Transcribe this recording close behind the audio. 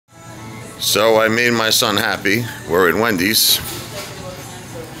So I made my son happy. We're at Wendy's.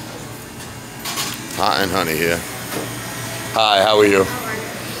 Hot and honey here. Hi, how are you?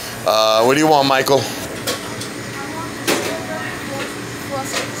 What do you want, Michael?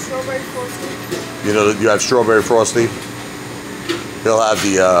 Strawberry frosty. You know, you have strawberry frosty. He'll have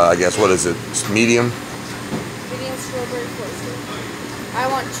the, I guess, what is it? Medium? Medium strawberry frosty. I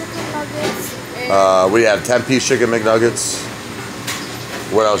want chicken nuggets. And We have 10-piece chicken McNuggets.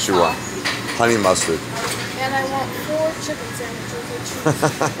 What else you want? Honey mustard. And I want 4 chicken sandwiches with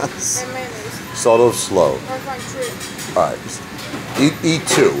cheese and mayonnaise. Sort of slow. Or if I'm 3. Alright. Eat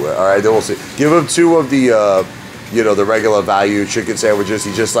 2. Alright, then we'll see. Give him 2 of the, you know, the regular value chicken sandwiches.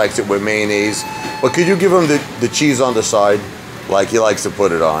 He just likes it with mayonnaise. But could you give him the cheese on the side? Like he likes to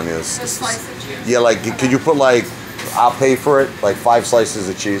put it on. A slice of cheese. Yeah, like, could you put like, I'll pay for it, like 5 slices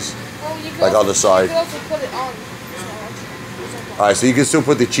of cheese? Oh, you Like on the side. You could also put it on. Alright, so you can still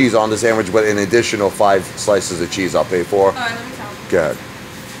put the cheese on the sandwich, but an additional 5 slices of cheese I'll pay for. Alright, let me count. Go ahead.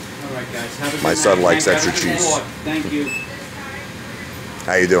 Alright guys, have a good My son night. likes Thank you. extra cheese. Thank you.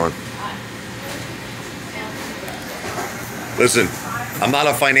 How you doing? Listen, I'm not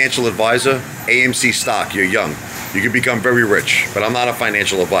a financial advisor. AMC stock, you're young. You can become very rich, but I'm not a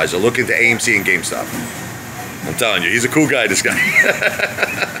financial advisor. Look into AMC and GameStop. I'm telling you, he's a cool guy, this guy.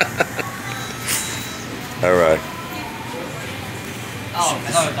 All right. Oh,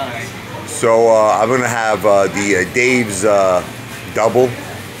 I thought it was done already. So I'm gonna have the Dave's double.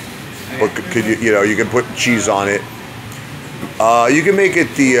 But could you know, you can put cheese on it. You can make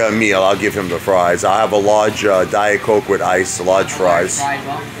it the meal. I'll give him the fries. I'll have a large Diet Coke with ice, large fries. Fried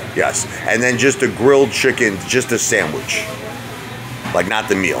well? Yes, and then just a grilled chicken, just a sandwich, like not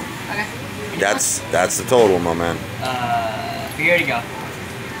the meal. Okay. That's the total, my man. For here to go.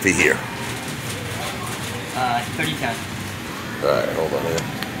 For here. 30-10. All right, hold on here.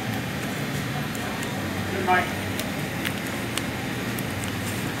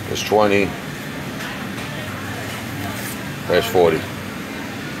 There's 20. There's 40.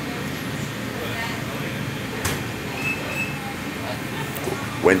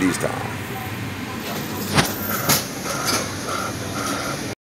 Wendy's time.